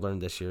biggest thing I've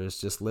learned this year is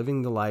just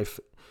living the life,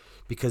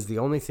 because the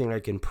only thing I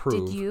can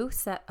prove. Did you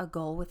set a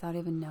goal without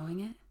even knowing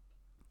it?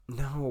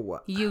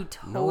 No. You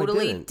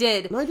totally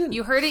did. No, I didn't.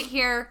 You heard it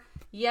here.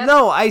 Yep.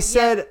 No, I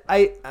said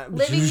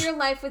living your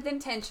life with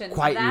intention.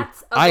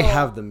 That's a goal. I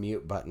have the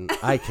mute button.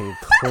 I can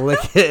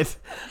click it.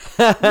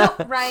 No,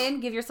 Ryan,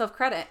 give yourself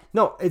credit.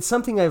 No, it's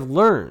something I've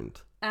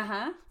learned.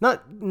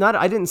 Not.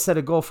 I didn't set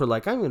a goal for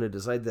like, I'm going to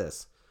decide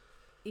this.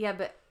 Yeah,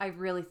 but I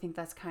really think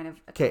that's kind of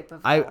a type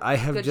of goal. I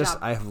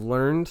have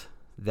learned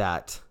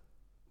that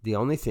the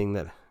only thing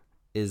that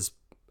is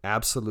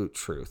absolute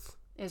truth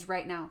is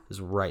right now.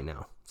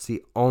 It's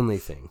the only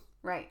thing.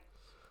 Right.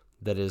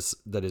 That is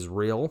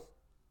real,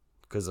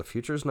 because the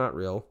future is not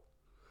real,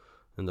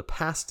 and the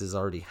past has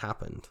already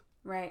happened.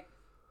 Right.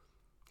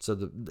 So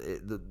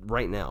the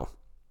right now,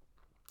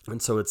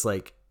 and so it's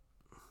like,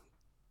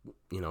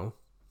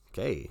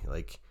 okay,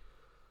 like,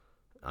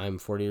 I'm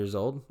 40 years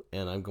old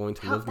and I'm going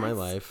to live my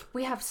life.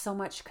 We have so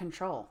much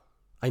control.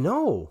 I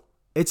know.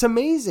 It's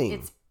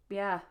amazing.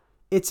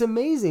 It's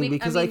amazing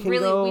because I can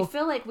go. We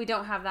feel like we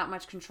don't have that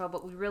much control,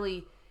 but we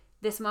really,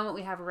 this moment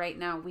we have right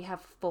now, we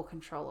have full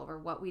control over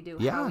what we do,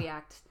 how we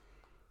act,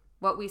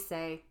 what we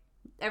say.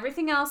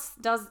 Everything else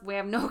we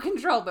have no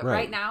control, but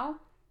right now,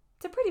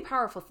 it's a pretty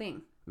powerful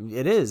thing.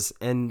 It is.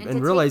 And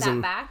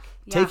realizing,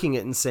 taking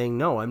it and saying,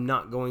 no, I'm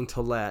not going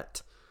to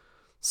let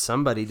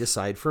somebody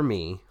decide for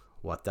me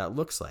what that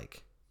looks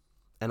like.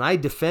 And I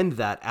defend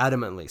that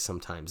adamantly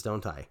sometimes,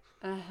 don't I?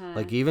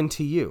 Like, even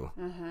to you.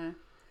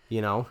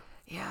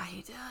 Yeah,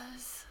 he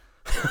does.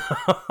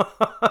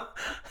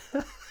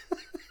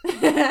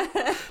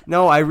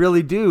 No, I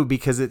really do,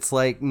 because it's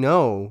like,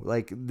 no,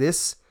 like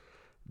this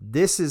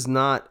is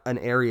not an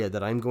area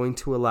that I'm going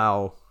to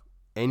allow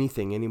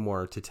anything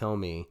anymore to tell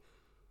me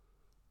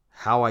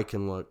how I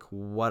can look,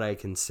 what I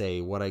can say,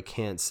 what I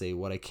can't say,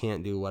 what I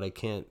can't do, what I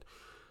can't,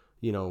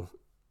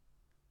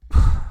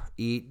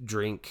 eat,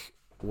 drink,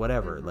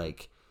 whatever.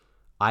 Like,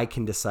 I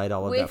can decide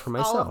all of that for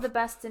myself. With all of the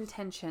best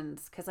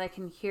intentions, because I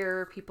can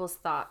hear people's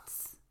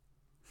thoughts.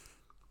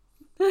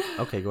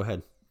 Okay, go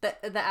ahead.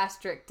 The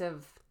asterisk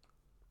of,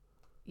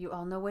 you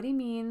all know what he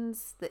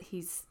means, that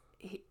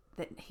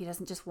that he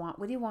doesn't just want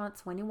what he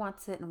wants when he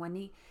wants it, and when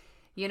he,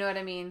 you know what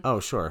I mean? Oh,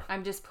 sure.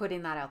 I'm just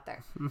putting that out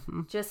there.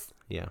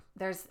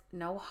 There's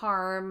no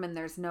harm, and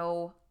there's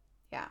no,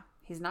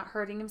 he's not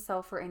hurting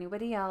himself or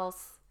anybody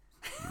else.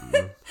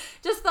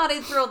 Just thought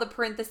I'd throw the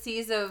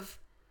parentheses of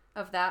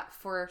that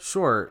for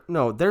sure.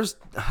 No, there's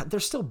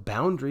still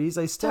boundaries.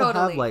 I still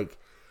have, like,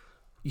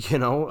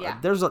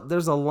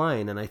 there's a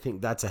line, and I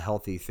think that's a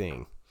healthy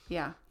thing.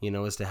 Yeah.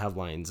 Is to have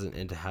lines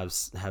and to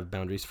have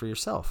boundaries for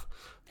yourself.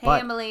 Hey,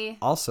 but Emily.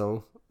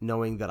 Also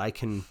knowing that I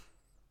can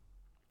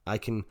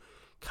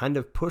kind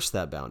of push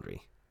that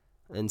boundary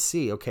and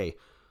see, okay,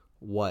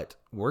 what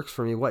works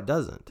for me, what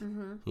doesn't.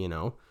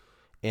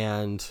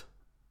 And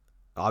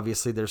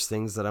obviously there's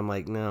things that I'm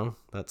like, no,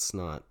 that's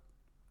not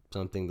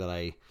something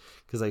that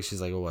because like,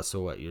 she's like, oh,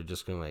 so what? You're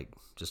just going to, like,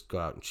 just go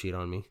out and cheat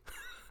on me?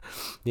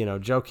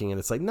 Joking. And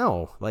it's like,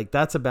 no, like,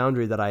 that's a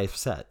boundary that I've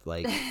set.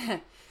 Like,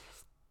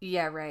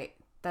 yeah, right.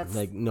 That's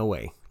like, no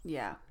way.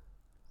 Yeah.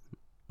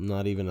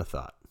 Not even a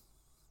thought.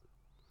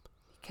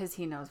 Because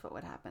he knows what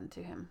would happen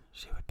to him.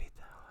 She would beat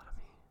the hell out of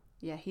me.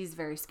 Yeah, he's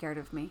very scared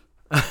of me.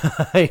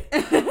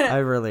 I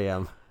really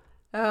am.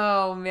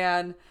 Oh,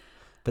 man.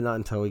 But not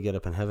until we get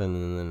up in heaven,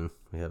 and then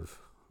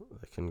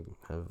I can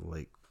have,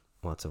 like,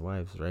 lots of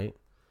wives, right?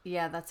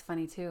 Yeah, that's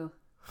funny too.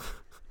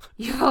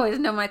 You always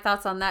know my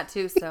thoughts on that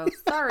too, so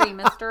sorry,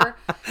 mister.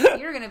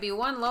 You're going to be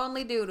one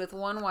lonely dude with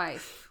one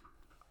wife.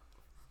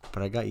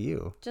 But I got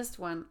you. Just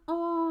one.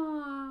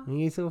 Aww.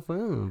 You're so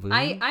fun, boo.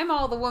 I'm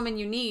all the woman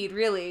you need,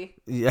 really.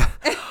 Yeah.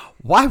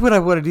 Why would I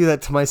want to do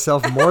that to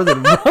myself more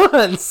than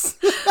once?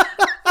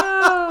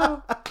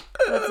 Oh,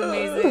 that's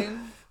amazing.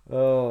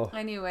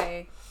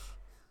 Anyway,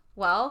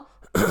 well,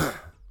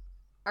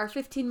 our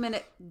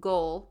 15-minute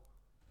goal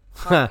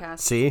podcast.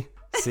 See?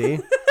 They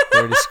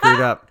already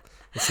screwed up.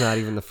 It's not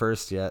even the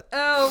first yet.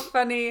 Oh,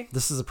 funny.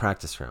 This is a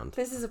practice round.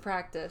 This is a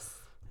practice.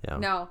 Yeah.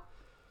 No,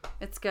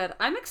 it's good.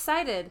 I'm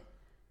excited.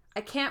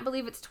 I can't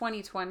believe it's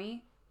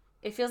 2020.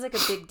 It feels like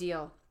a big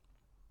deal.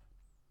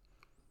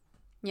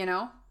 You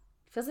know?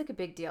 It feels like a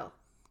big deal.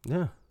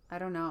 Yeah. I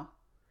don't know.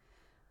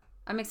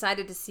 I'm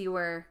excited to see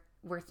where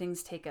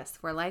things take us,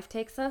 where life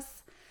takes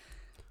us,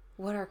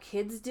 what our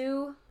kids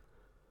do,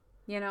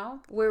 you know,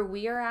 where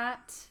we are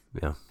at.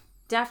 Yeah.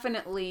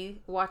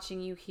 Definitely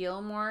watching you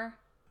heal more,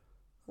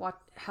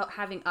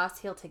 having us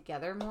heal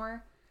together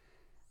more.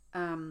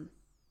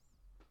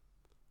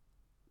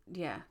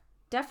 Yeah,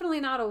 definitely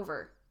not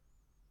over.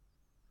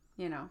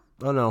 You know.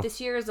 Oh no.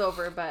 This year is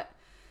over, but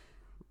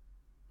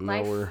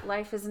No,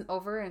 life isn't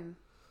over, and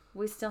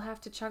we still have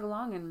to chug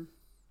along and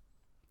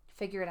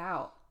figure it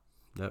out.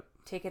 Yep.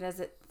 Take it as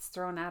it's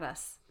thrown at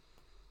us.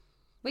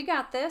 We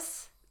got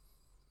this.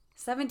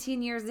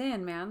 17 years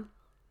in, man.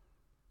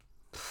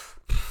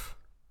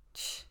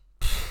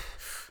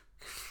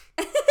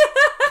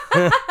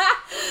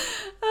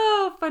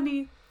 Oh,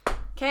 funny.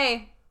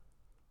 Okay.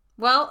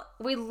 Well,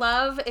 we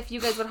love if you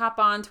guys would hop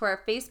on to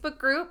our Facebook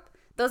group.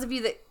 Those of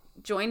you that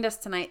joined us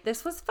tonight,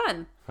 this was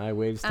fun. High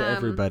waves to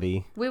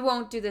everybody. We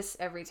won't do this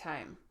every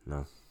time. No.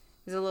 It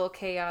was a little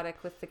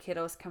chaotic with the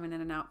kiddos coming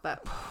in and out,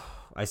 but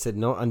I said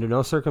no, under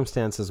no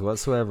circumstances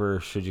whatsoever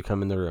should you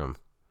come in the room.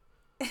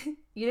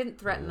 you didn't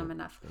threaten them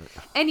enough.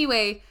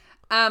 Anyway,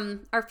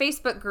 our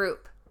Facebook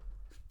group,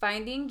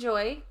 Finding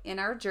Joy in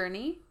Our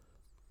Journey.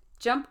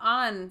 Jump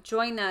on,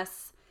 join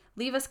us,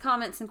 leave us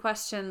comments and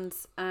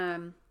questions.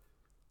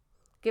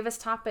 Give us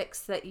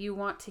topics that you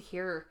want to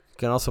hear. You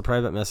can also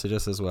private message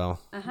us as well.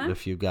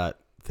 If you've got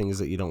things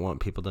that you don't want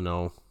people to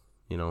know,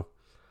 you know,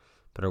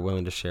 but are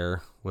willing to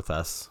share with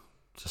us.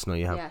 Just know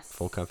you have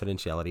full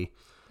confidentiality.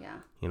 Yeah.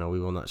 You know, we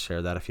will not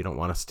share that if you don't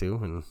want us to.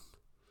 And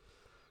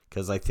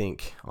because I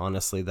think,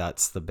 honestly,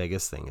 that's the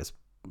biggest thing is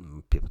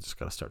people just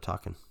got to start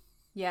talking.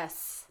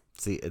 Yes.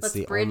 Let's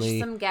bridge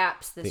some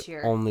gaps this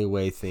year. The only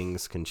way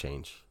things can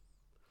change.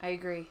 I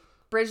agree.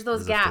 Bridge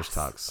those gaps. There's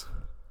talks.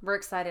 We're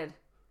excited.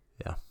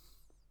 Yeah.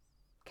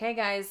 Okay,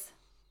 guys.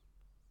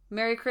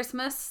 Merry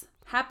Christmas.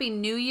 Happy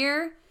New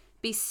Year.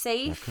 Be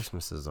safe. Yeah,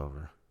 Christmas is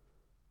over.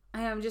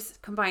 I am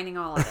just combining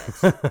all of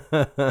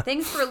it.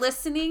 Thanks for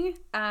listening.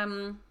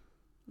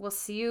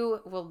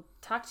 We'll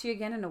talk to you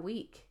again in a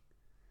week.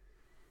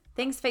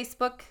 Thanks,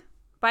 Facebook.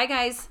 Bye,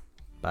 guys.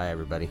 Bye,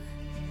 everybody.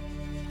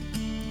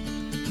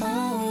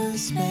 I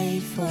was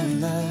made for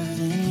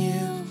loving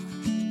you.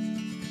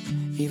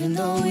 Even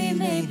though we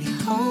may be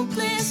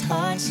hopeless,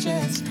 hearts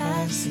just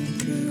passing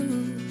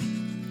through.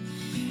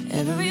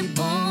 Every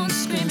bone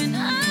screaming,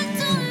 I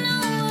don't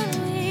know what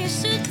we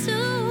should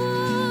do.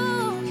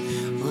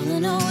 All I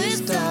know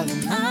is,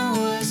 darling, I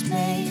was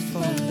made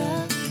for